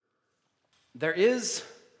There is,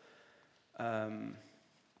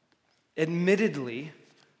 admittedly,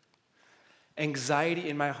 anxiety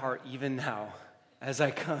in my heart even now as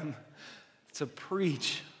I come to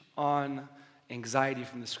preach on anxiety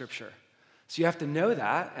from the Scripture. So you have to know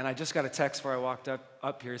that, and I just got a text before I walked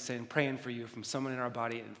up here saying, praying for you from someone in our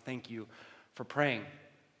body, and thank you for praying.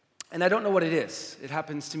 And I don't know what it is. It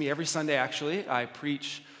happens to me every Sunday, actually. I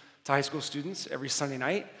preach to high school students every Sunday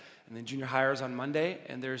night, and then junior hires on Monday,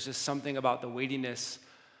 and there's just something about the weightiness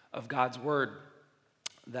of God's Word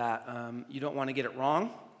that you don't want to get it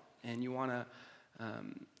wrong, and you want to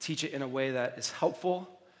teach it in a way that is helpful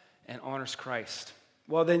and honors Christ.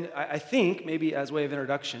 Well, then I think, maybe as way of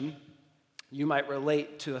introduction, you might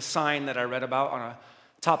relate to a sign that I read about on the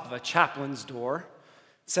top of a chaplain's door.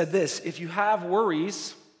 It said this: if you have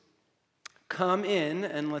worries, come in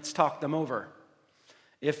and let's talk them over.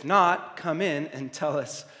 If not, come in and tell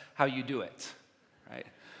us how you do it, right?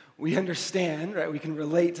 We understand, right? We can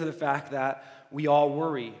relate to the fact that we all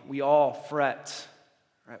worry, we all fret,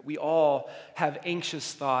 right? We all have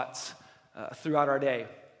anxious thoughts throughout our day.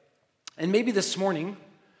 And maybe this morning,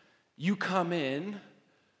 you come in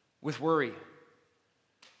with worry.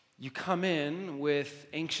 You come in with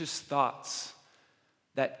anxious thoughts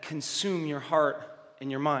that consume your heart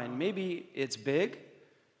and your mind. Maybe it's big,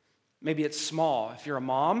 maybe it's small. If you're a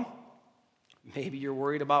mom, maybe you're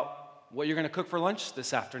worried about what you're going to cook for lunch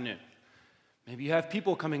this afternoon. Maybe you have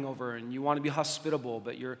people coming over and you want to be hospitable,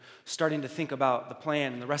 but you're starting to think about the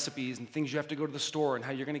plan and the recipes and things you have to go to the store and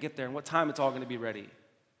how you're going to get there and what time it's all going to be ready.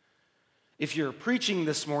 If you're preaching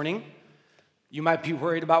this morning, you might be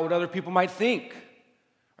worried about what other people might think.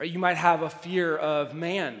 Or you might have a fear of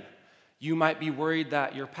man. You might be worried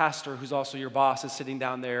that your pastor, who's also your boss, is sitting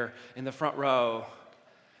down there in the front row,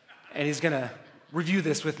 and he's going to review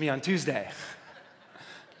this with me on Tuesday.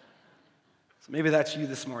 So maybe that's you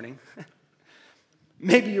this morning.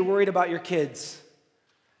 Maybe you're worried about your kids.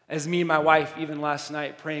 As me and my wife, even last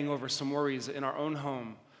night, praying over some worries in our own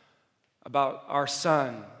home about our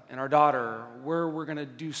son and our daughter, where we're going to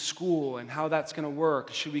do school and how that's going to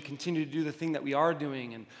work. Should we continue to do the thing that we are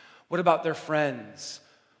doing? And what about their friends?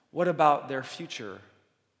 What about their future?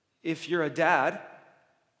 If you're a dad,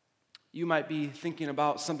 you might be thinking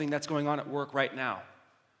about something that's going on at work right now.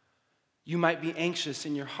 You might be anxious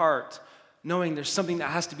in your heart, knowing there's something that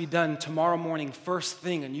has to be done tomorrow morning, first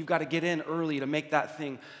thing, and you've got to get in early to make that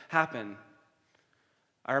thing happen.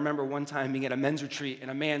 I remember one time being at a men's retreat,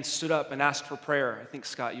 and a man stood up and asked for prayer. I think,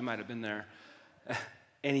 Scott, you might have been there.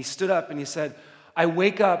 And he stood up and he said, I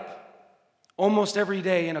wake up almost every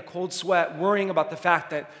day in a cold sweat worrying about the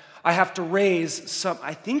fact that I have to raise some,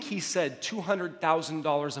 I think he said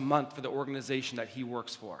 $200,000 a month for the organization that he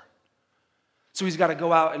works for. So he's got to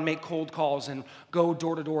go out and make cold calls and go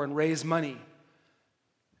door to door and raise money. And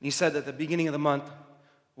he said that the beginning of the month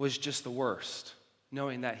was just the worst,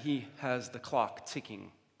 knowing that he has the clock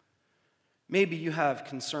ticking. Maybe you have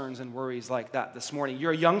concerns and worries like that this morning.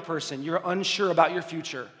 You're a young person. You're unsure about your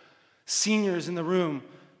future. Seniors in the room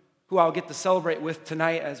who I'll get to celebrate with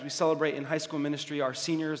tonight as we celebrate in high school ministry our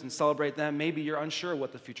seniors and celebrate them. Maybe you're unsure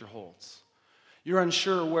what the future holds. You're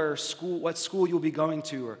unsure what school you'll be going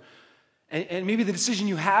to, and maybe the decision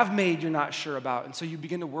you have made you're not sure about, and so you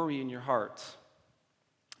begin to worry in your heart.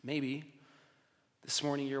 Maybe this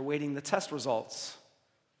morning you're awaiting the test results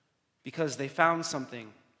because they found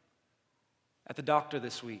something at the doctor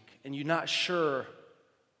this week, and you're not sure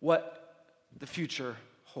what the future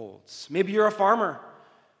holds. Maybe you're a farmer,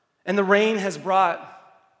 and the rain has brought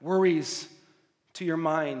worries to your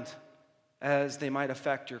mind as they might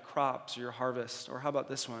affect your crops or your harvest. Or how about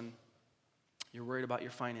this one? You're worried about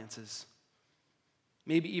your finances.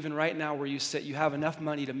 Maybe even right now where you sit, you have enough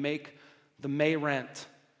money to make the May rent,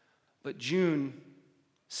 but June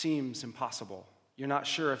seems impossible. You're not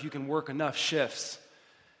sure if you can work enough shifts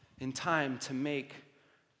in time to make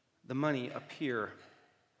the money appear.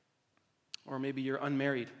 Or maybe you're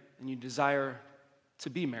unmarried and you desire to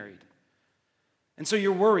be married. And so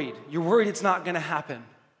you're worried. You're worried it's not going to happen.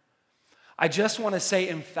 I just want to say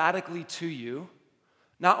emphatically to you,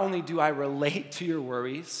 not only do I relate to your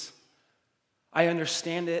worries, I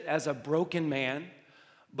understand it as a broken man,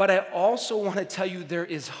 but I also want to tell you there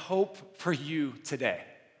is hope for you today.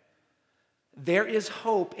 There is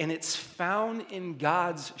hope, and it's found in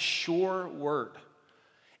God's sure word.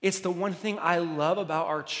 It's the one thing I love about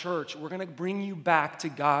our church. We're going to bring you back to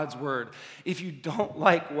God's word. If you don't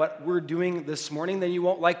like what we're doing this morning, then you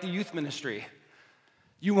won't like the youth ministry.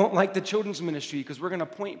 You won't like the children's ministry because we're going to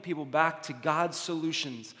point people back to God's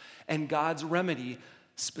solutions and God's remedy,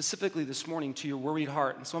 specifically this morning to your worried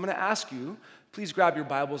heart. And so I'm going to ask you, please grab your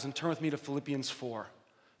Bibles and turn with me to Philippians 4.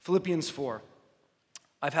 Philippians 4.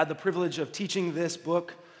 I've had the privilege of teaching this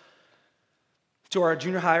book to our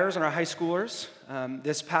junior hires and our high schoolers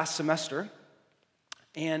this past semester.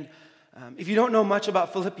 And if you don't know much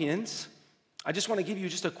about Philippians, I just want to give you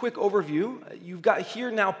just a quick overview. You've got here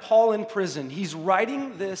now Paul in prison. He's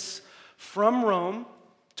writing this from Rome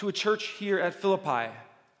to a church here at Philippi.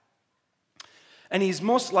 And he's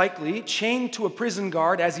most likely chained to a prison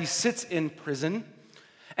guard as he sits in prison.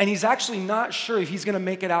 And he's actually not sure if he's going to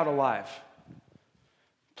make it out alive.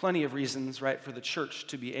 Plenty of reasons, right, for the church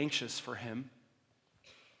to be anxious for him.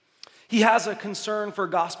 He has a concern for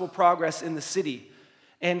gospel progress in the city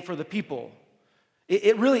and for the people.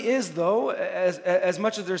 It really is, though, as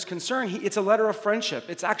much as there's concern, it's a letter of friendship.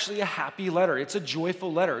 It's actually a happy letter. It's a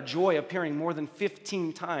joyful letter, joy appearing more than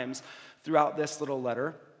 15 times throughout this little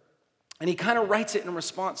letter. And he kind of writes it in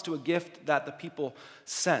response to a gift that the people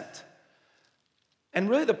sent. And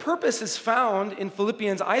really the purpose is found in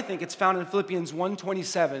Philippians, I think it's found in Philippians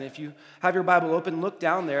 1:27. If you have your Bible open, look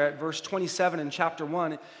down there at verse 27 in chapter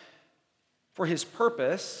 1. For his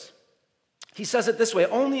purpose, he says it this way: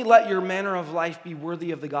 only let your manner of life be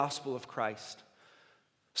worthy of the gospel of Christ,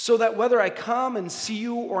 so that whether I come and see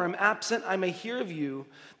you or am absent, I may hear of you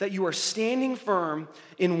that you are standing firm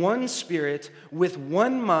in one spirit, with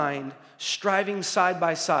one mind, striving side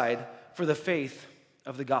by side for the faith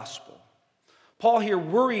of the gospel. Paul here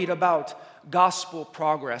worried about gospel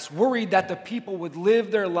progress, worried that the people would live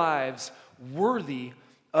their lives worthy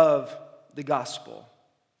of the gospel.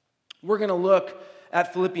 We're going to look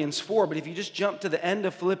at Philippians 4, but if you just jump to the end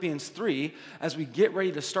of Philippians 3, as we get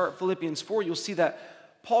ready to start Philippians 4, you'll see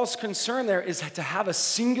that Paul's concern there is to have a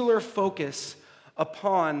singular focus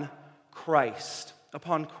upon Christ,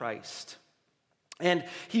 And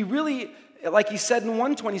he really, like he said in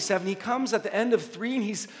 1:27, he comes at the end of 3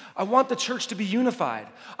 and I want the church to be unified.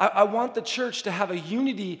 I want the church to have a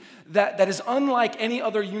unity that is unlike any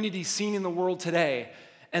other unity seen in the world today,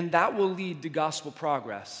 and that will lead to gospel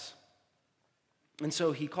progress. And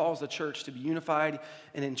so he calls the church to be unified,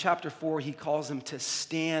 and in chapter 4, he calls them to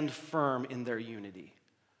stand firm in their unity,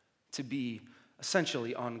 to be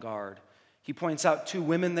essentially on guard. He points out 2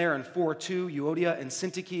 women there in 4:2, Euodia and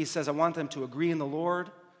Syntyche. He says, I want them to agree in the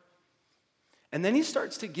Lord. And then he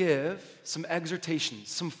starts to give some exhortations,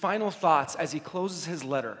 some final thoughts as he closes his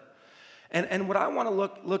letter. And what I want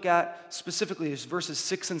to look at specifically is verses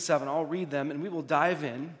 6 and 7. I'll read them, and we will dive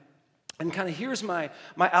in. And kind of here's my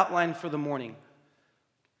outline for the morning.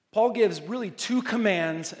 Paul gives really 2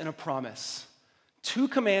 commands and a promise. 2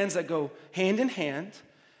 commands that go hand in hand,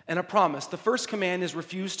 and a promise. The first command is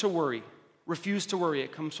refuse to worry. Refuse to worry.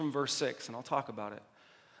 It comes from verse 6, and I'll talk about it.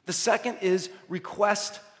 The second is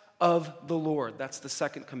request of the Lord. That's the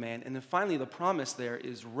second command. And then finally, the promise there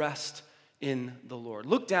is rest in the Lord.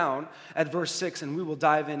 Look down at verse 6, and we will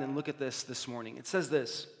dive in and look at this morning. It says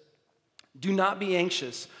this: do not be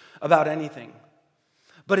anxious about anything,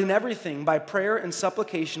 but in everything, by prayer and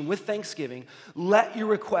supplication with thanksgiving, let your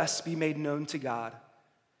requests be made known to God.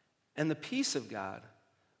 And the peace of God,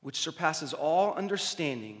 which surpasses all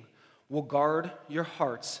understanding, will guard your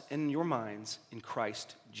hearts and your minds in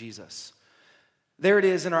Christ Jesus. There it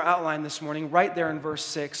is in our outline this morning, right there in verse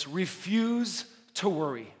 6. Refuse to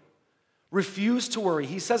worry. Refuse to worry.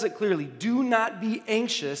 He says it clearly. Do not be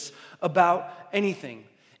anxious about anything.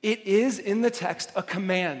 It is in the text a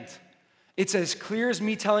command. It's as clear as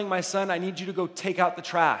me telling my son, I need you to go take out the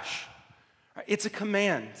trash. It's a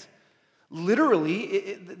command.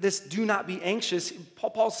 Literally, this do not be anxious,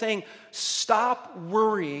 Paul's saying, stop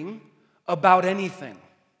worrying about anything.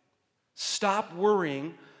 Stop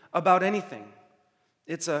worrying about anything.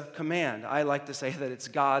 It's a command. I like to say that it's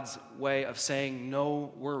God's way of saying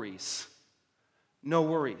no worries. No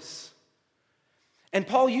worries. And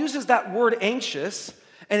Paul uses that word anxious,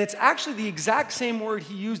 and it's actually the exact same word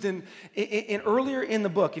he used in earlier in the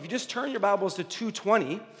book. If you just turn your Bibles to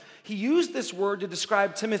 2:20, he used this word to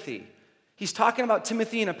describe Timothy. He's talking about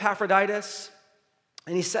Timothy and Epaphroditus,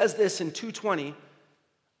 and he says this in 2:20,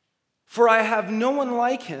 for I have no one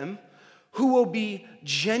like him who will be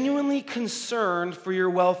genuinely concerned for your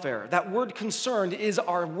welfare. That word concerned is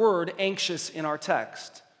our word anxious in our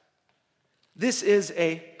text. This is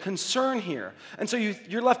a concern here. And so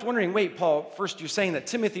you're left wondering, wait, Paul, first you're saying that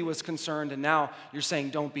Timothy was concerned, and now you're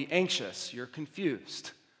saying don't be anxious. You're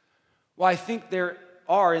confused. Well, I think there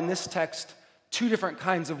are in this text 2 different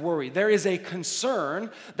kinds of worry. There is a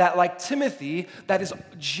concern that, like Timothy, that is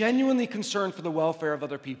genuinely concerned for the welfare of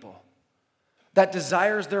other people, that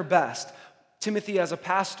desires their best. Timothy as a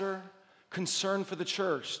pastor, concerned for the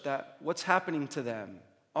church, that what's happening to them,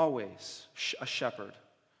 always a shepherd.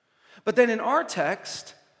 But then in our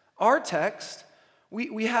text,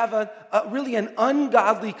 We have really an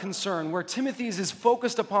ungodly concern where Timothy's is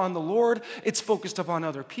focused upon the Lord, it's focused upon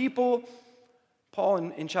other people. Paul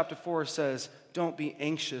in chapter 4 says, don't be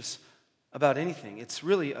anxious about anything. It's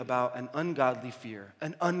really about an ungodly fear,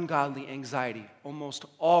 an ungodly anxiety, almost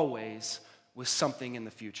always with something in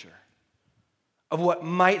the future of what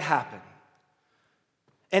might happen.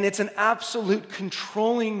 And it's an absolute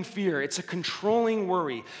controlling fear. It's a controlling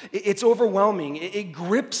worry. It's overwhelming. It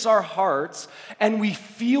grips our hearts, and we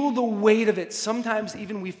feel the weight of it. Sometimes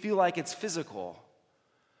even we feel like it's physical.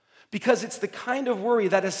 Because it's the kind of worry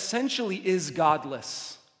that essentially is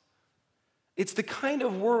godless. It's the kind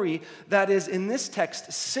of worry that is, in this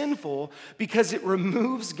text, sinful because it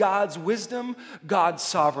removes God's wisdom, God's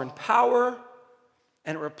sovereign power,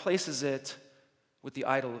 and it replaces it with the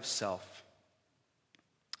idol of self.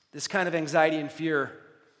 This kind of anxiety and fear,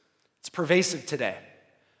 it's pervasive today.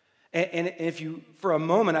 And if you, for a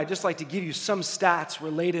moment, I'd just like to give you some stats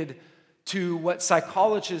related to what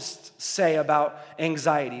psychologists say about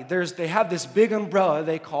anxiety. They have this big umbrella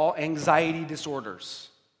they call anxiety disorders.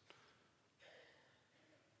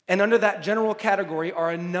 And under that general category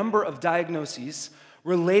are a number of diagnoses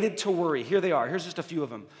related to worry. Here they are. Here's just a few of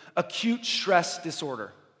them. Acute stress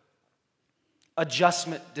disorder.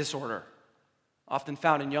 Adjustment disorder. Often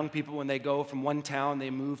found in young people when they go from one town, they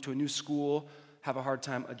move to a new school, have a hard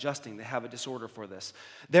time adjusting. They have a disorder for this.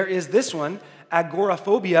 There is this one,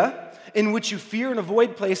 agoraphobia, in which you fear and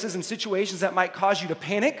avoid places and situations that might cause you to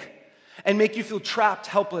panic and make you feel trapped,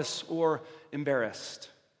 helpless, or embarrassed.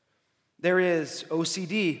 There is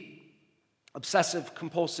OCD, obsessive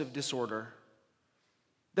compulsive disorder.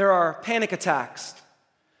 There are panic attacks.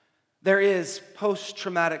 There is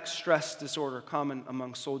post-traumatic stress disorder common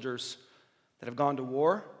among soldiers that have gone to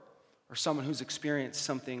war or someone who's experienced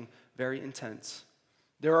something very intense.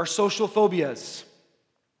 There are social phobias.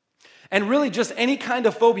 And really just any kind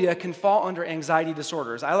of phobia can fall under anxiety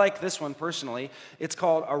disorders. I like this one personally. It's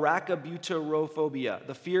called arachibutyrophobia,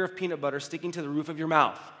 the fear of peanut butter sticking to the roof of your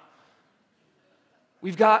mouth.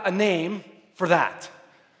 We've got a name for that.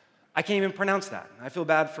 I can't even pronounce that. I feel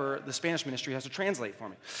bad for the Spanish ministry who has to translate for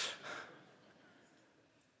me.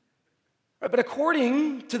 But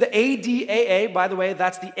according to the ADAA, by the way,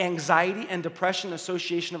 that's the Anxiety and Depression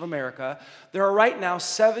Association of America, there are right now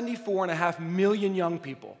 74.5 million young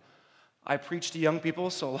people. I preach to young people,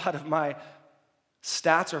 so a lot of my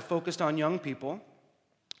stats are focused on young people.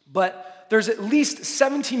 But there's at least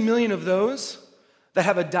 17 million of those that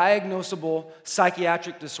have a diagnosable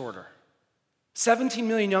psychiatric disorder. 17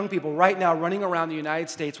 million young people right now running around the United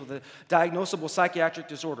States with a diagnosable psychiatric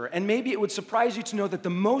disorder. And maybe it would surprise you to know that the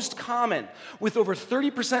most common, with over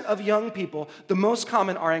 30% of young people, the most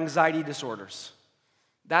common are anxiety disorders.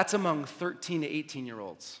 That's among 13 to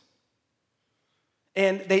 18-year-olds.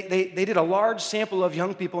 And they did a large sample of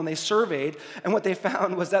young people and they surveyed, and what they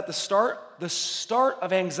found was that the start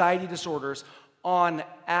of anxiety disorders on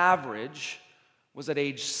average was at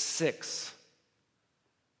age 6.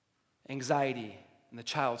 Anxiety in the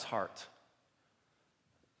child's heart.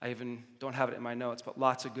 I even don't have it in my notes, but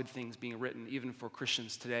lots of good things being written, even for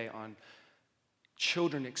Christians today, on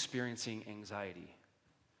children experiencing anxiety.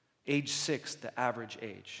 Age 6, the average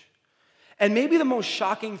age. And maybe the most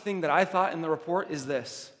shocking thing that I thought in the report is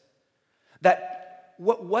this, that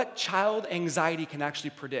what child anxiety can actually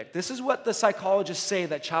predict. This is what the psychologists say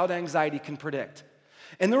that child anxiety can predict.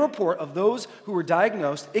 In the report of those who were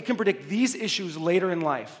diagnosed, it can predict these issues later in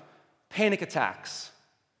life. Panic attacks,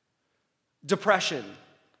 depression,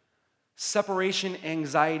 separation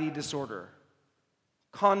anxiety disorder,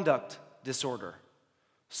 conduct disorder,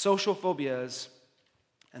 social phobias,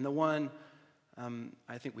 and the one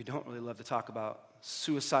I think we don't really love to talk about,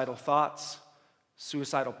 suicidal thoughts,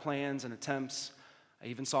 suicidal plans and attempts. I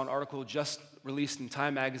even saw an article just released in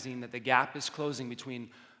Time magazine that the gap is closing between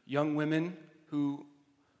young women who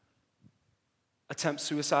attempt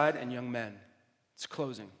suicide and young men. It's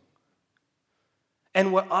closing.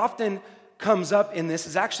 And what often comes up in this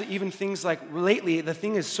is actually even things like, lately, the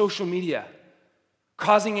thing is social media,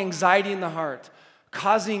 causing anxiety in the heart,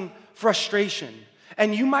 causing frustration.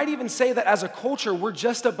 And you might even say that as a culture, we're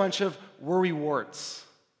just a bunch of worrywarts.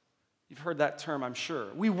 You've heard that term, I'm sure.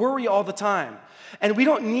 We worry all the time. And we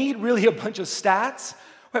don't need really a bunch of stats.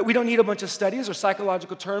 Right? We don't need a bunch of studies or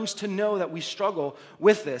psychological terms to know that we struggle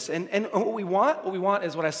with this. And what we want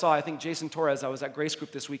is what I saw. I think Jason Torres, I was at Grace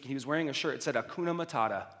Group this week, and he was wearing a shirt. It said, Hakuna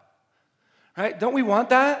Matata. Right? Don't we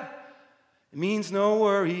want that? It means no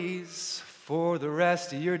worries for the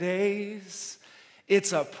rest of your days.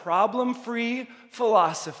 It's a problem-free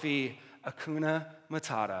philosophy, Hakuna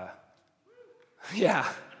Matata. Yeah.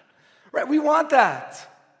 Right? We want that.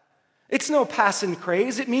 It's no passing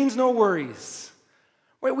craze. It means no worries.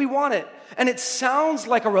 Right? We want it. And it sounds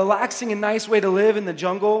like a relaxing and nice way to live in the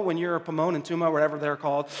jungle when you're a Pomone and Tuma, whatever they're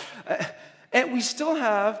called. And we still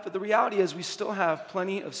have, but the reality is we still have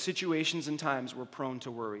plenty of situations and times we're prone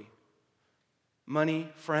to worry. Money,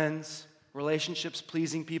 friends, relationships,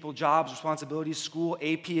 pleasing people, jobs, responsibilities, school,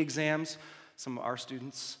 AP exams, some of our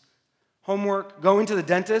students. Homework, going to the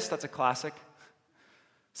dentist, that's a classic.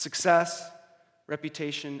 Success,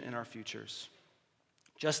 reputation, and our futures.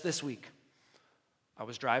 Just this week, I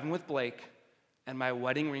was driving with Blake, and my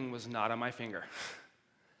wedding ring was not on my finger.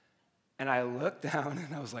 And I looked down,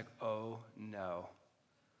 and I was like, oh no.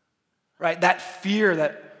 Right, that fear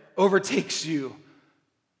that overtakes you.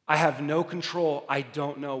 I have no control. I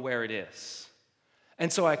don't know where it is.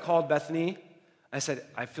 And so I called Bethany. I said,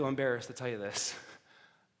 I feel embarrassed to tell you this.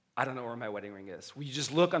 I don't know where my wedding ring is. Will you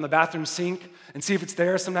just look on the bathroom sink and see if it's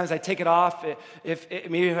there? Sometimes I take it off.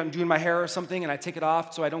 Maybe if I'm doing my hair or something and I take it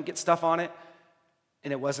off so I don't get stuff on it,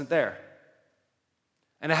 and it wasn't there.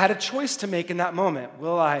 And I had a choice to make in that moment.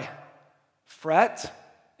 Will I fret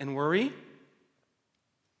and worry?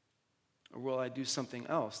 Or will I do something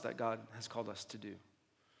else that God has called us to do?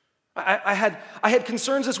 I had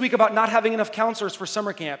concerns this week about not having enough counselors for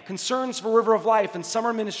summer camp, concerns for River of Life and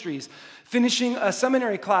summer ministries, finishing a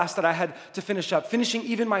seminary class that I had to finish up, finishing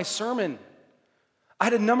even my sermon. I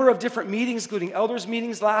had a number of different meetings, including elders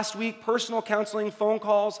meetings last week, personal counseling, phone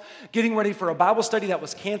calls, getting ready for a Bible study that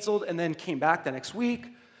was canceled and then came back the next week.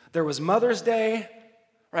 There was Mother's Day,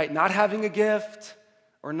 right? Not having a gift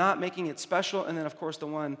or not making it special. And then, of course, the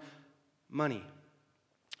one, money.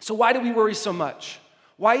 So why do we worry so much?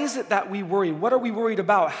 Why is it that we worry? What are we worried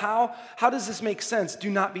about? How does this make sense? Do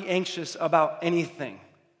not be anxious about anything.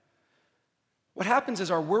 What happens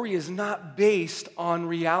is our worry is not based on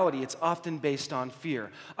reality. It's often based on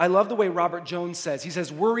fear. I love the way Robert Jones says. He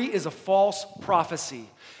says, worry is a false prophecy.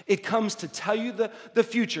 It comes to tell you the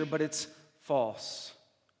future, but it's false.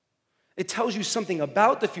 It tells you something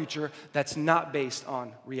about the future that's not based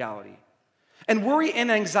on reality. And worry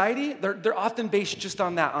and anxiety, they're often based just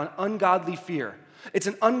on that, on ungodly fear. It's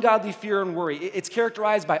an ungodly fear and worry. It's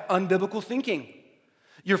characterized by unbiblical thinking.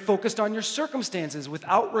 You're focused on your circumstances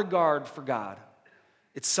without regard for God.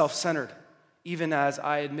 It's self-centered, even as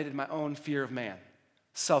I admitted my own fear of man.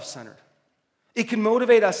 Self-centered. It can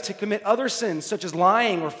motivate us to commit other sins, such as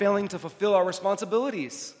lying or failing to fulfill our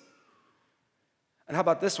responsibilities. And how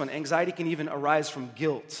about this one? Anxiety can even arise from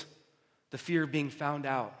guilt, the fear of being found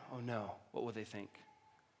out. Oh no, what will they think?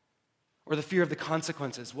 Or the fear of the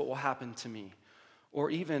consequences, what will happen to me? Or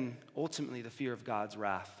even, ultimately, the fear of God's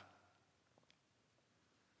wrath.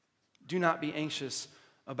 Do not be anxious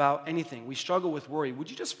about anything. We struggle with worry. Would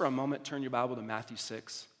you just for a moment turn your Bible to Matthew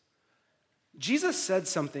 6? Jesus said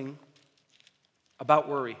something about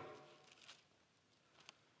worry.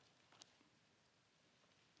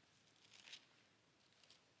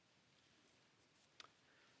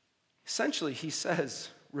 Essentially, he says,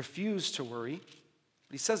 refuse to worry.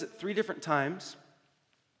 But he says it 3 different times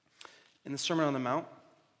in the Sermon on the Mount.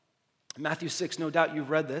 In Matthew 6, no doubt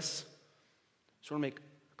you've read this. Just want to make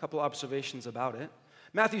a couple observations about it.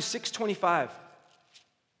 Matthew 6:25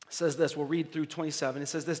 says this. We'll read through 27. It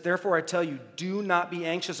says this, therefore I tell you, do not be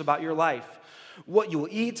anxious about your life, what you will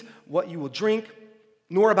eat, what you will drink,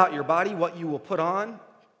 nor about your body, what you will put on.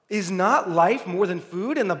 Is not life more than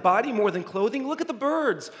food and the body more than clothing? Look at the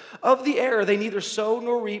birds of the air. They neither sow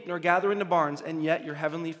nor reap nor gather into barns, and yet your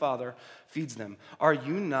heavenly Father feeds them. Are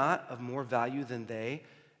you not of more value than they?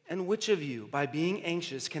 And which of you, by being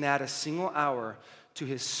anxious, can add a single hour to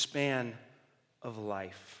his span of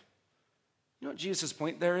life? You know what Jesus'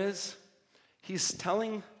 point there is? He's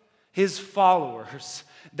telling his followers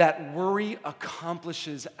that worry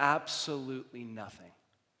accomplishes absolutely nothing.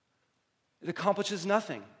 It accomplishes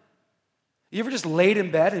nothing. You ever just laid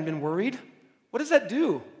in bed and been worried? What does that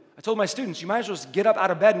do? I told my students, you might as well just get up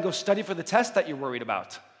out of bed and go study for the test that you're worried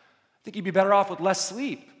about. I think you'd be better off with less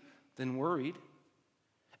sleep than worried.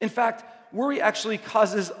 In fact, worry actually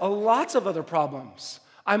causes lots of other problems.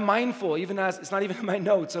 I'm mindful, even as it's not even in my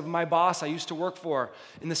notes, of my boss I used to work for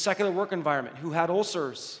in the secular work environment who had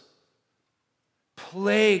ulcers,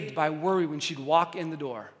 plagued by worry when she'd walk in the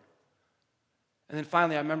door. And then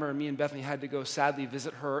finally, I remember me and Bethany had to go sadly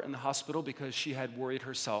visit her in the hospital because she had worried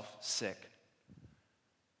herself sick.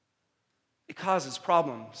 It causes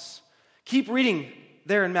problems. Keep reading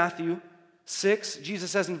there in Matthew 6.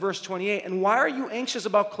 Jesus says in verse 28, and why are you anxious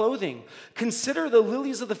about clothing? Consider the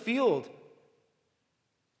lilies of the field,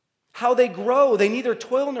 how they grow. They neither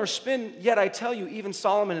toil nor spin. Yet I tell you, even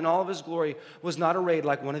Solomon in all of his glory was not arrayed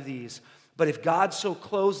like one of these. But if God so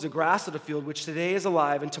clothes the grass of the field, which today is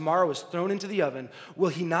alive and tomorrow is thrown into the oven, will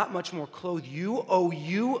he not much more clothe you, O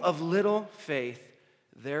you of little faith?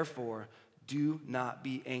 Therefore, do not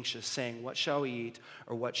be anxious, saying, what shall we eat,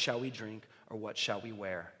 or what shall we drink, or what shall we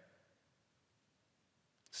wear?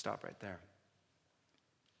 Stop right there.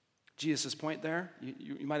 Jesus' point there,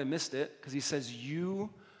 you might have missed it, because he says, you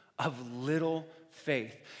of little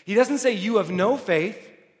faith. He doesn't say you of no faith.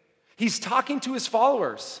 He's talking to his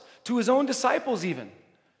followers, to his own disciples even.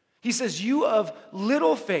 He says, you of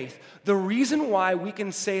little faith. The reason why we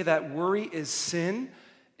can say that worry is sin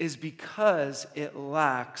is because it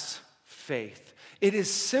lacks faith. It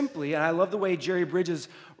is simply, and I love the way Jerry Bridges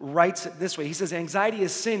writes it this way. He says, anxiety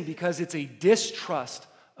is sin because it's a distrust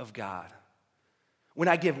of God. When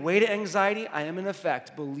I give way to anxiety, I am in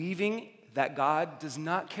effect believing that God does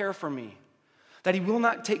not care for me, that he will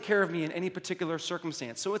not take care of me in any particular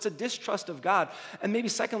circumstance. So it's a distrust of God. And maybe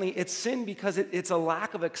secondly, it's sin because it's a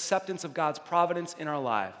lack of acceptance of God's providence in our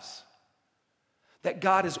lives. That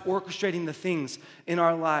God is orchestrating the things in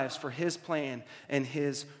our lives for his plan and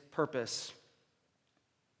his purpose.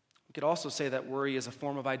 We could also say that worry is a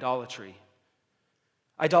form of idolatry.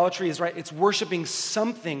 Idolatry is right, it's worshiping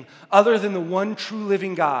something other than the one true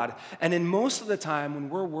living God. And in most of the time when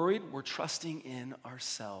we're worried, we're trusting in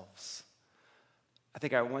ourselves. I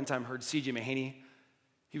think I one time heard C.J. Mahaney.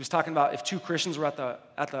 He was talking about if two Christians were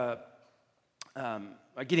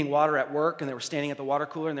getting water at work, and they were standing at the water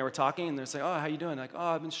cooler and they were talking, and they're saying, oh, how you doing? Like, oh,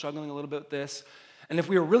 I've been struggling a little bit with this. And if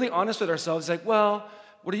we were really honest with ourselves, it's like, well,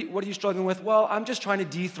 what are you struggling with? Well, I'm just trying to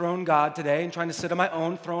dethrone God today and trying to sit on my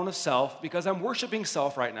own throne of self because I'm worshiping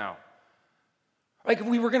self right now. Like if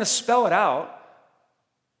we were going to spell it out,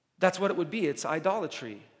 that's what it would be. It's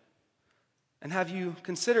idolatry. And have you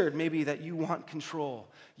considered maybe that you want control,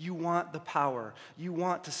 you want the power, you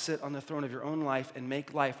want to sit on the throne of your own life and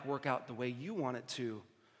make life work out the way you want it to?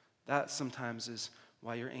 That sometimes is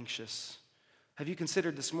why you're anxious. Have you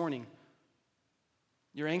considered this morning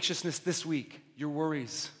your anxiousness this week, your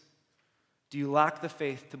worries? Do you lack the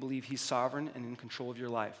faith to believe he's sovereign and in control of your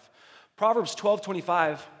life? Proverbs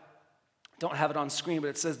 12:25, don't have it on screen, but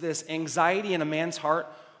it says this: anxiety in a man's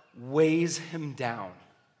heart weighs him down.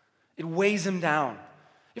 It weighs him down.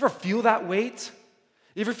 You ever feel that weight?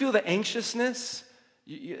 You ever feel the anxiousness?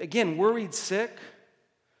 Again, worried, sick.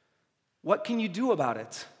 What can you do about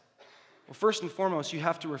it? Well, first and foremost, you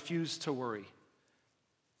have to refuse to worry.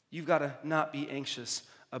 You've got to not be anxious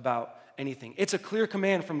about anything. It's a clear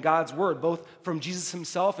command from God's word, both from Jesus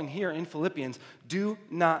himself and here in Philippians. Do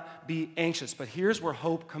not be anxious. But here's where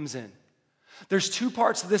hope comes in. There's two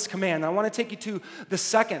parts to this command. I want to take you to the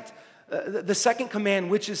second command,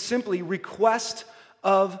 which is simply request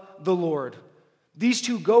of the Lord. These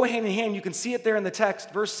two go hand in hand. You can see it there in the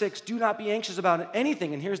text. Verse 6, do not be anxious about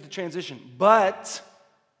anything. And here's the transition. But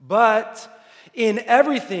in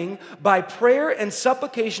everything, by prayer and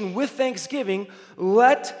supplication with thanksgiving,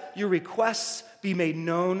 let your requests be made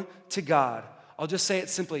known to God. I'll just say it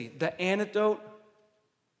simply. The antidote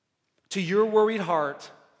to your worried heart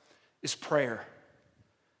is prayer.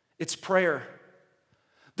 It's prayer.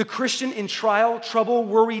 The Christian in trial, trouble,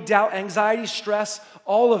 worry, doubt, anxiety, stress,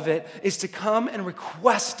 all of it is to come and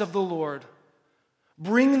request of the Lord.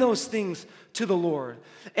 Bring those things to the Lord.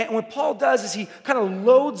 And what Paul does is he kind of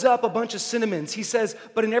loads up a bunch of synonyms. He says,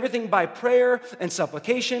 but in everything by prayer and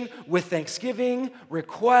supplication, with thanksgiving,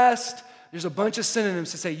 request. There's a bunch of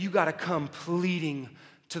synonyms to say you got to come pleading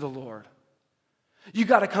to the Lord. You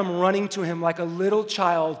got to come running to him like a little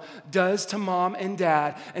child does to mom and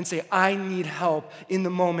dad and say, I need help in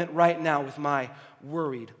the moment right now with my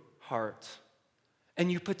worried heart.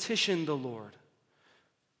 And you petition the Lord.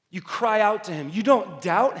 You cry out to him. You don't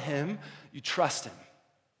doubt him, you trust him.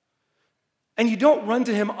 And you don't run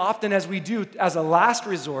to him often as we do as a last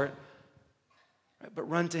resort, right? But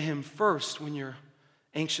run to him first when your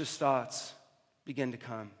anxious thoughts begin to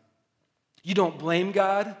come. You don't blame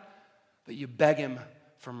God, but you beg him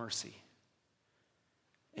for mercy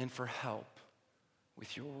and for help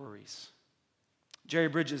with your worries. Jerry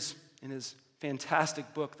Bridges, in his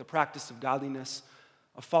fantastic book, The Practice of Godliness,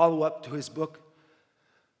 a follow-up to his book,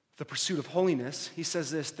 The Pursuit of Holiness, he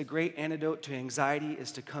says this: the great antidote to anxiety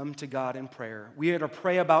is to come to God in prayer. We are to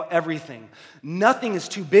pray about everything. Nothing is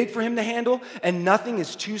too big for him to handle, and nothing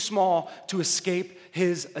is too small to escape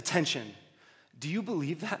his attention. Do you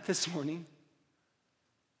believe that this morning?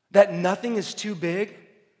 That nothing is too big?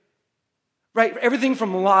 Right? Everything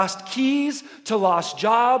from lost keys to lost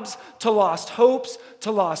jobs to lost hopes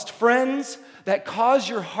to lost friends that cause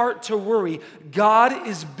your heart to worry. God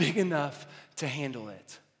is big enough to handle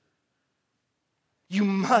it. You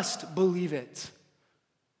must believe it.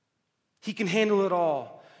 He can handle it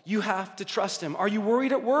all. You have to trust him. Are you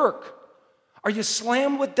worried at work? Are you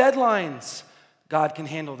slammed with deadlines? God can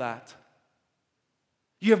handle that.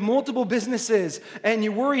 You have multiple businesses and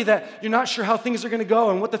you worry that you're not sure how things are going to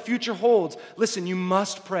go and what the future holds. Listen, you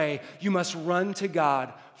must pray. You must run to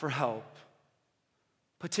God for help.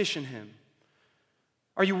 Petition him.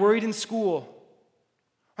 Are you worried in school?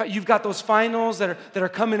 Right, you've got those finals that are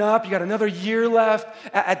coming up. You got another year left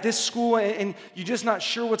at this school and you're just not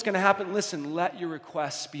sure what's going to happen. Listen, let your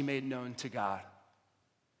requests be made known to God.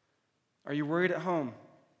 Are you worried at home?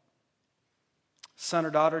 Son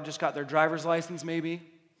or daughter just got their driver's license maybe,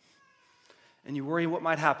 and you worry what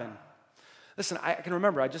might happen. Listen, I can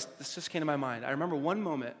remember, this just came to my mind. I remember one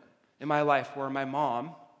moment in my life where my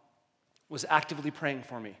mom was actively praying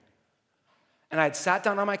for me. And I had sat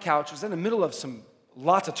down on my couch. It was in the middle of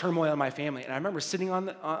lots of turmoil in my family. And I remember sitting on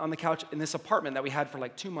the couch in this apartment that we had for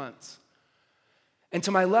like 2 months. And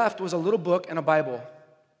to my left was a little book and a Bible.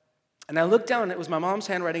 And I looked down, and it was my mom's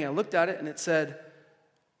handwriting. And I looked at it, and it said,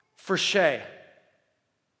 "For Shay,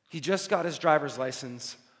 he just got his driver's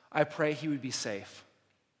license. I pray he would be safe."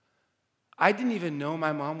 I didn't even know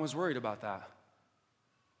my mom was worried about that.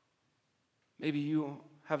 Maybe you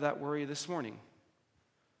have that worry this morning.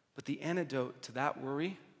 But the antidote to that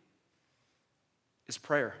worry is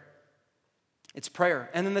prayer. It's prayer.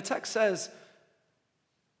 And then the text says,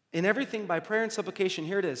 in everything by prayer and supplication,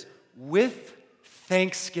 here it is, with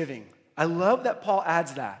thanksgiving. I love that Paul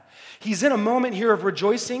adds that. He's in a moment here of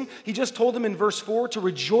rejoicing. He just told them in verse 4 to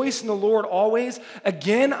rejoice in the Lord always.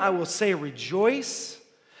 Again, I will say rejoice.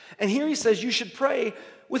 And here he says you should pray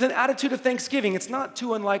with an attitude of thanksgiving. It's not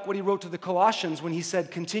too unlike what he wrote to the Colossians when he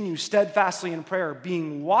said, continue steadfastly in prayer,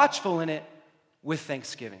 being watchful in it with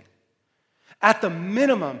thanksgiving. At the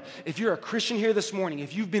minimum, if you're a Christian here this morning,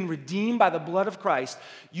 if you've been redeemed by the blood of Christ,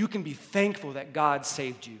 you can be thankful that God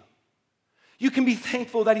saved you. You can be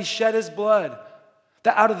thankful that he shed his blood,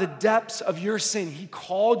 that out of the depths of your sin, he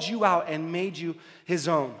called you out and made you his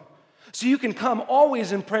own. So you can come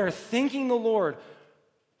always in prayer thanking the Lord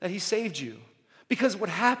that he saved you. Because what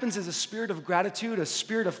happens is a spirit of gratitude, a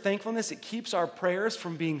spirit of thankfulness, it keeps our prayers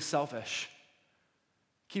from being selfish.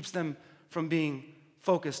 Keeps them from being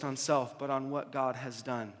focused on self, but on what God has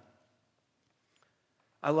done.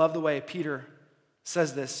 I love the way Peter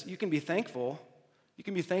says this. You can be thankful. You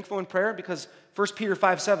can be thankful in prayer because 1 Peter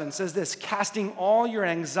 5:7 says this, casting all your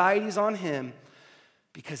anxieties on him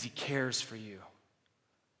because he cares for you.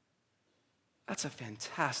 That's a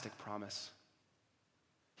fantastic promise.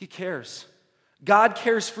 He cares. God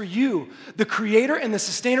cares for you. The creator and the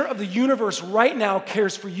sustainer of the universe right now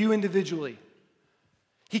cares for you individually.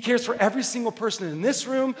 He cares for every single person in this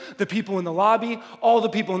room, the people in the lobby, all the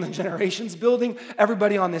people in the Generations building,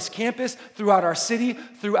 everybody on this campus, throughout our city,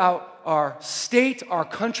 throughout our state, our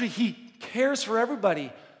country. He cares for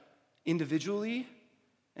everybody individually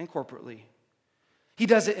and corporately. He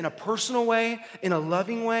does it in a personal way, in a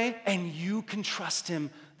loving way, and you can trust him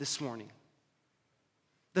this morning.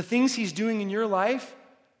 The things he's doing in your life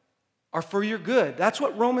are for your good. That's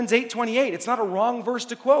what Romans 8:28. It's not a wrong verse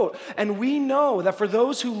to quote. And we know that for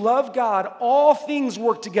those who love God, all things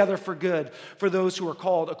work together for good for those who are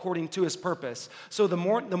called according to his purpose. So the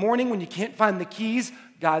morning when you can't find the keys,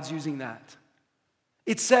 God's using that.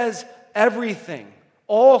 It says everything,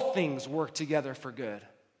 all things work together for good.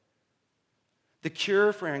 The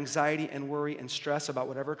cure for anxiety and worry and stress about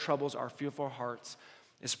whatever troubles our fearful hearts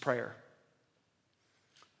is prayer.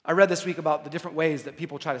 I read this week about the different ways that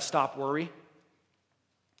people try to stop worry.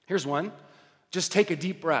 Here's one. Just take a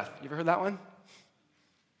deep breath. You ever heard that one? I'm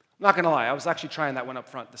not going to lie. I was actually trying that one up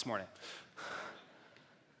front this morning.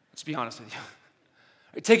 Let's be honest with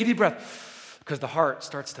you. Take a deep breath because the heart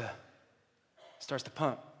starts to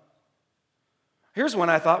pump. Here's one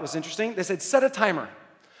I thought was interesting. They said, set a timer.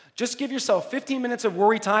 Just give yourself 15 minutes of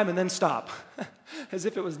worry time and then stop. As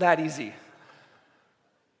if it was that easy.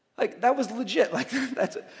 Like, that was legit.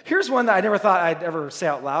 Here's one that I never thought I'd ever say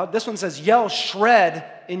out loud. This one says, yell shred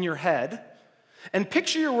in your head and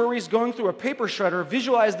picture your worries going through a paper shredder,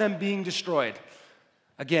 visualize them being destroyed.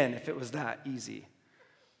 Again, if it was that easy.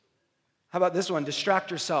 How about this one?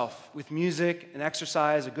 Distract yourself with music, an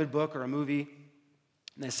exercise, a good book, or a movie.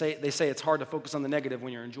 And they say it's hard to focus on the negative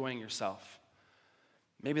when you're enjoying yourself.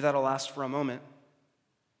 Maybe that'll last for a moment.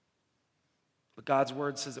 But God's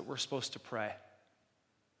word says that we're supposed to pray.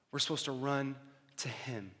 We're supposed to run to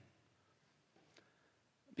him.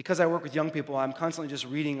 Because I work with young people, I'm constantly just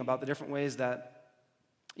reading about the different ways that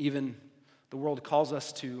even the world calls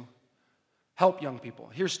us to help young people.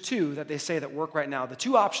 Here's two that they say that work right now. The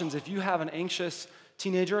two options, if you have an anxious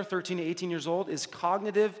teenager, 13 to 18 years old, is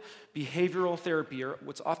cognitive behavioral therapy, or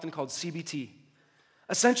what's often called CBT.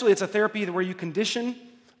 Essentially, it's a therapy where you condition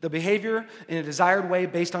the behavior in a desired way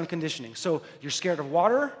based on conditioning. So you're scared of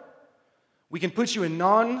water, we can put you in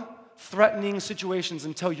non-threatening situations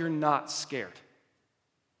until you're not scared.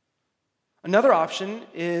 Another option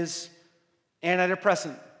is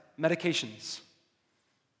antidepressant medications.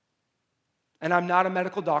 And I'm not a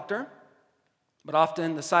medical doctor, but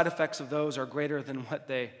often the side effects of those are greater than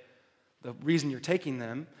the reason you're taking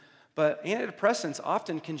them. But antidepressants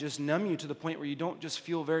often can just numb you to the point where you don't just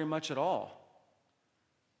feel very much at all.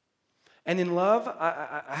 And in love,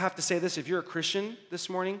 I have to say this, if you're a Christian this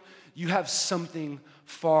morning, you have something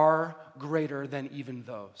far greater than even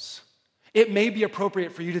those. It may be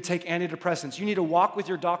appropriate for you to take antidepressants. You need to walk with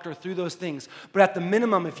your doctor through those things. But at the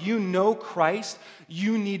minimum, if you know Christ,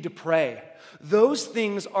 you need to pray. Those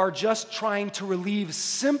things are just trying to relieve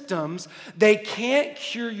symptoms. They can't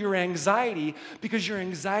cure your anxiety because your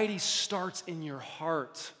anxiety starts in your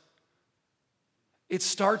heart. It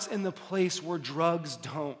starts in the place where drugs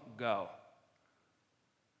don't go.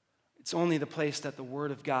 It's only the place that the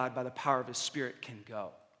Word of God, by the power of His Spirit, can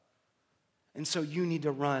go. And so you need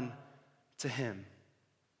to run to Him.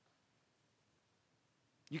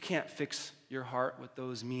 You can't fix your heart with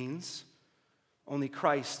those means. Only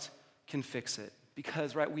Christ can fix it.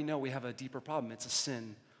 Because, right, we know we have a deeper problem. It's a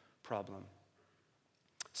sin problem.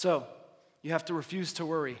 So, you have to refuse to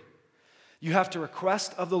worry. You have to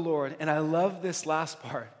request of the Lord. And I love this last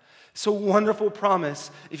part. So wonderful promise.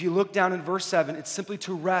 If you look down in verse 7, it's simply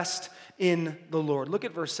to rest in the Lord. Look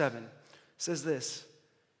at verse 7. It says this,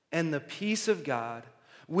 "And the peace of God,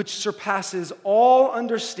 which surpasses all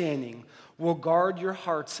understanding, will guard your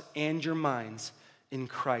hearts and your minds in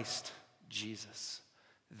Christ Jesus."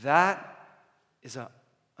 That is an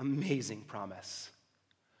amazing promise.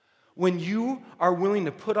 When you are willing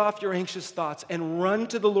to put off your anxious thoughts and run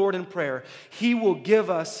to the Lord in prayer, He will give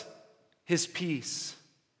us His peace.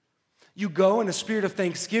 You go in a spirit of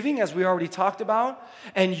thanksgiving, as we already talked about,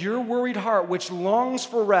 and your worried heart, which longs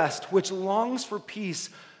for rest, which longs for peace,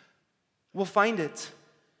 will find it.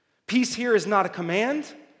 Peace here is not a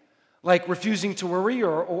command, like refusing to worry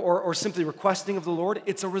or simply requesting of the Lord.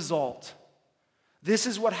 It's a result. This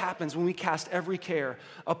is what happens when we cast every care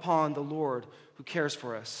upon the Lord who cares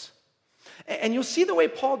for us. And you'll see the way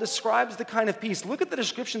Paul describes the kind of peace. Look at the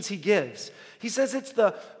descriptions he gives. He says it's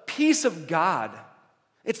the peace of God.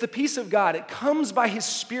 It's the peace of God. It comes by His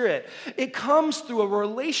Spirit. It comes through a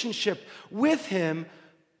relationship with Him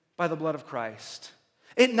by the blood of Christ.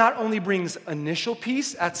 It not only brings initial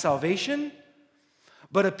peace at salvation,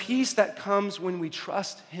 but a peace that comes when we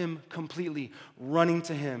trust Him completely, running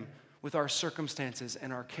to Him with our circumstances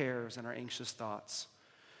and our cares and our anxious thoughts.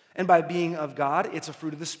 And by being of God, it's a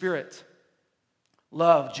fruit of the Spirit.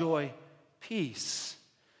 Love, joy, peace.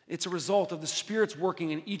 It's a result of the Spirit's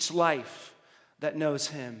working in each life that knows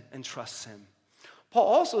Him and trusts Him. Paul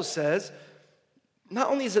also says, not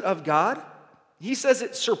only is it of God, he says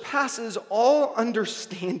it surpasses all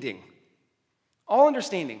understanding. All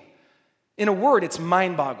understanding. In a word, it's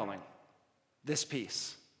mind-boggling, this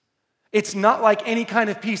peace. It's not like any kind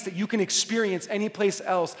of peace that you can experience anyplace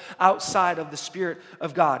else outside of the Spirit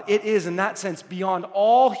of God. It is, in that sense, beyond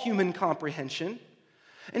all human comprehension.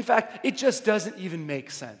 In fact, it just doesn't even make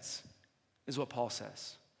sense, is what Paul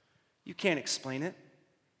says. You can't explain it.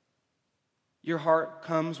 Your heart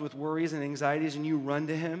comes with worries and anxieties, and you run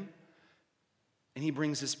to Him, and He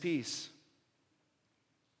brings His peace.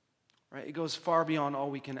 Right? It goes far beyond all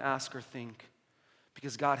we can ask or think,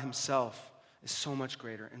 because God Himself is so much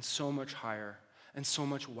greater and so much higher and so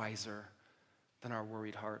much wiser than our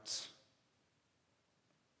worried hearts.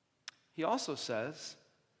 He also says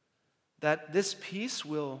that this peace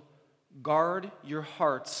will guard your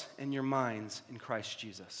hearts and your minds in Christ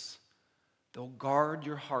Jesus. They'll guard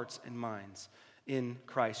your hearts and minds in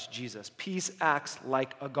Christ Jesus. Peace acts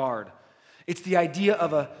like a guard. It's the idea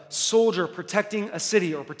of a soldier protecting a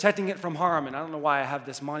city or protecting it from harm. And I don't know why I have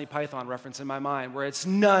this Monty Python reference in my mind where it's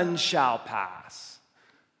none shall pass.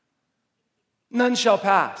 None shall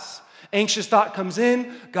pass. Anxious thought comes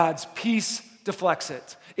in, God's peace deflects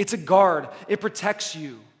it. It's a guard. It protects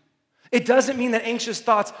you. It doesn't mean that anxious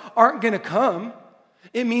thoughts aren't going to come.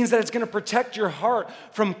 It means that it's going to protect your heart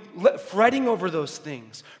from fretting over those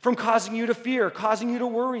things, from causing you to fear, causing you to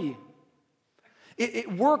worry.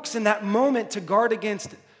 It works in that moment to guard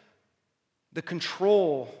against the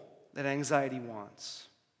control that anxiety wants.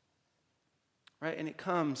 Right? And it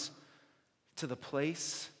comes to the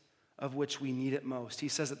place of which we need it most. He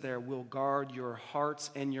says it there, will guard your hearts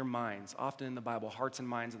and your minds. Often in the Bible, hearts and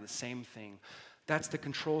minds are the same thing. That's the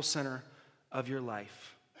control center of your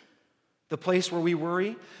life. The place where we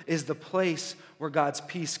worry is the place where God's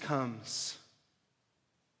peace comes.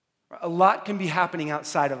 A lot can be happening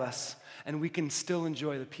outside of us, and we can still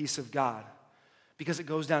enjoy the peace of God because it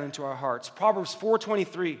goes down into our hearts. Proverbs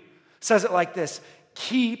 4:23 says it like this,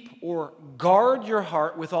 keep or guard your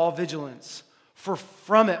heart with all vigilance, for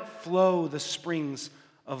from it flow the springs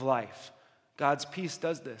of life. God's peace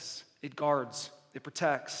does this. It guards, it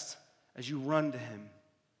protects as you run to him.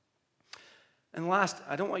 And last,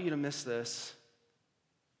 I don't want you to miss this.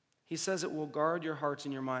 He says it will guard your hearts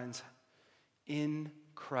and your minds in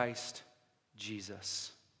Christ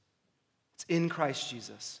Jesus. It's in Christ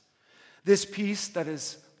Jesus. This peace that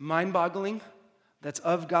is mind-boggling, that's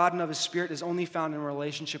of God and of his Spirit, is only found in a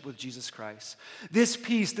relationship with Jesus Christ. This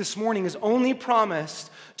peace this morning is only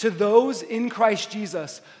promised to those in Christ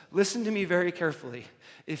Jesus. Listen to me very carefully.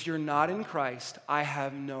 If you're not in Christ, I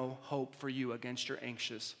have no hope for you against your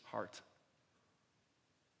anxious heart.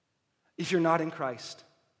 If you're not in Christ,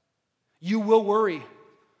 you will worry.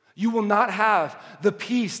 You will not have the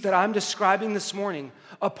peace that I'm describing this morning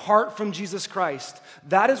apart from Jesus Christ.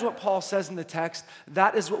 That is what Paul says in the text.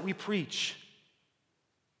 That is what we preach.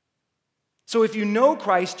 So if you know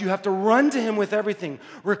Christ, you have to run to him with everything.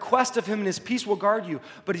 Request of him and his peace will guard you.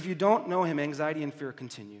 But if you don't know him, anxiety and fear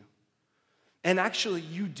continue. And actually,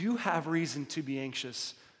 you do have reason to be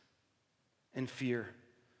anxious and fear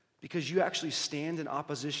because you actually stand in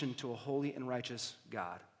opposition to a holy and righteous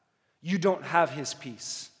God. You don't have his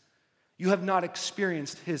peace. You have not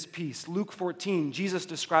experienced his peace. Luke 14, Jesus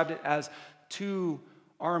described it as two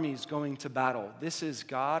armies going to battle. This is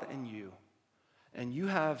God and you. And you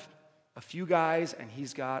have a few guys and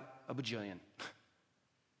he's got a bajillion.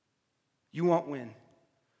 You won't win.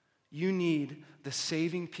 You need the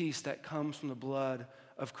saving peace that comes from the blood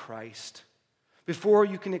of Christ. Before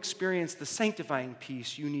you can experience the sanctifying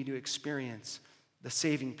peace, you need to experience the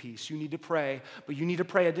saving peace. You need to pray, but you need to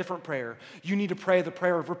pray a different prayer. You need to pray the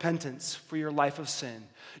prayer of repentance for your life of sin.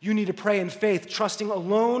 You need to pray in faith, trusting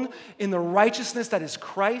alone in the righteousness that is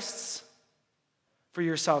Christ's for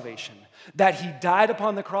your salvation. That he died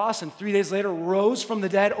upon the cross and 3 days later rose from the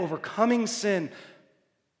dead, overcoming sin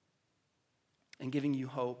and giving you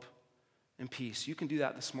hope and peace. You can do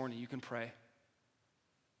that this morning. You can pray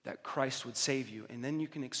that Christ would save you, and then you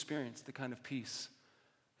can experience the kind of peace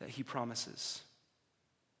that he promises.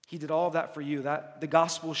 He did all of that for you. That the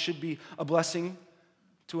gospel should be a blessing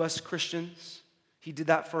to us Christians. He did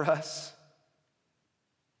that for us,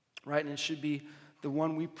 right? And it should be the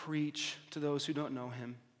one we preach to those who don't know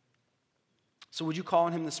him. So would you call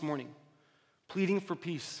on him this morning, pleading for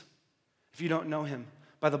peace if you don't know him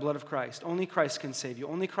by the blood of Christ? Only Christ can save you.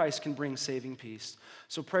 Only Christ can bring saving peace.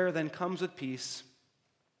 So prayer then comes with peace.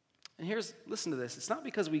 And listen to this. It's not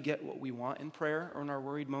because we get what we want in prayer or in our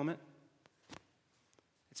worried moment.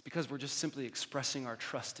 It's because we're just simply expressing our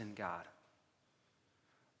trust in God.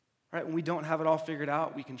 Right? When we don't have it all figured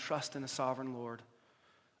out, we can trust in a sovereign Lord,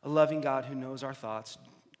 a loving God who knows our thoughts.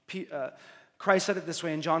 Christ said it this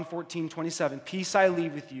way in John 14:27, peace I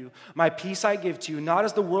leave with you, my peace I give to you, not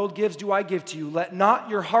as the world gives do I give to you. Let not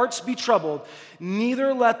your hearts be troubled,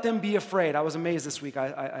 neither let them be afraid. I was amazed this week.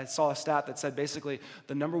 I saw a stat that said basically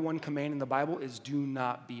the number one command in the Bible is do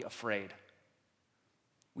not be afraid.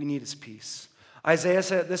 We need his peace. Isaiah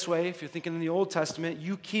said it this way, if you're thinking in the Old Testament,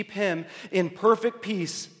 you keep him in perfect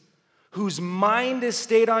peace, whose mind is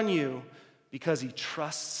stayed on you because he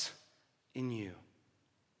trusts in you.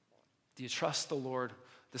 Do you trust the Lord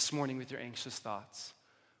this morning with your anxious thoughts?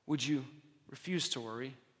 Would you refuse to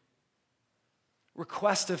worry?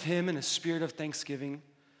 Request of him in a spirit of thanksgiving,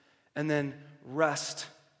 and then rest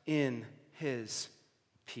in his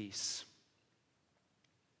peace.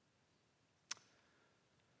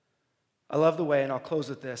 I love the way, and I'll close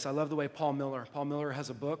with this, I love the way Paul Miller has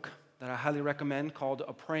a book that I highly recommend called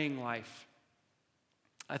A Praying Life.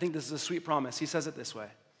 I think this is a sweet promise. He says it this way.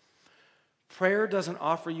 Prayer doesn't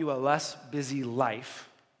offer you a less busy life.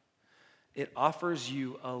 It offers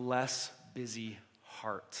you a less busy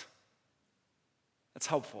heart. That's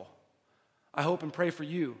helpful. I hope and pray for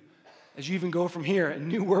you as you even go from here and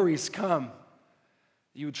new worries come.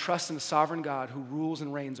 You would trust in the sovereign God who rules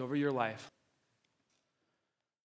and reigns over your life.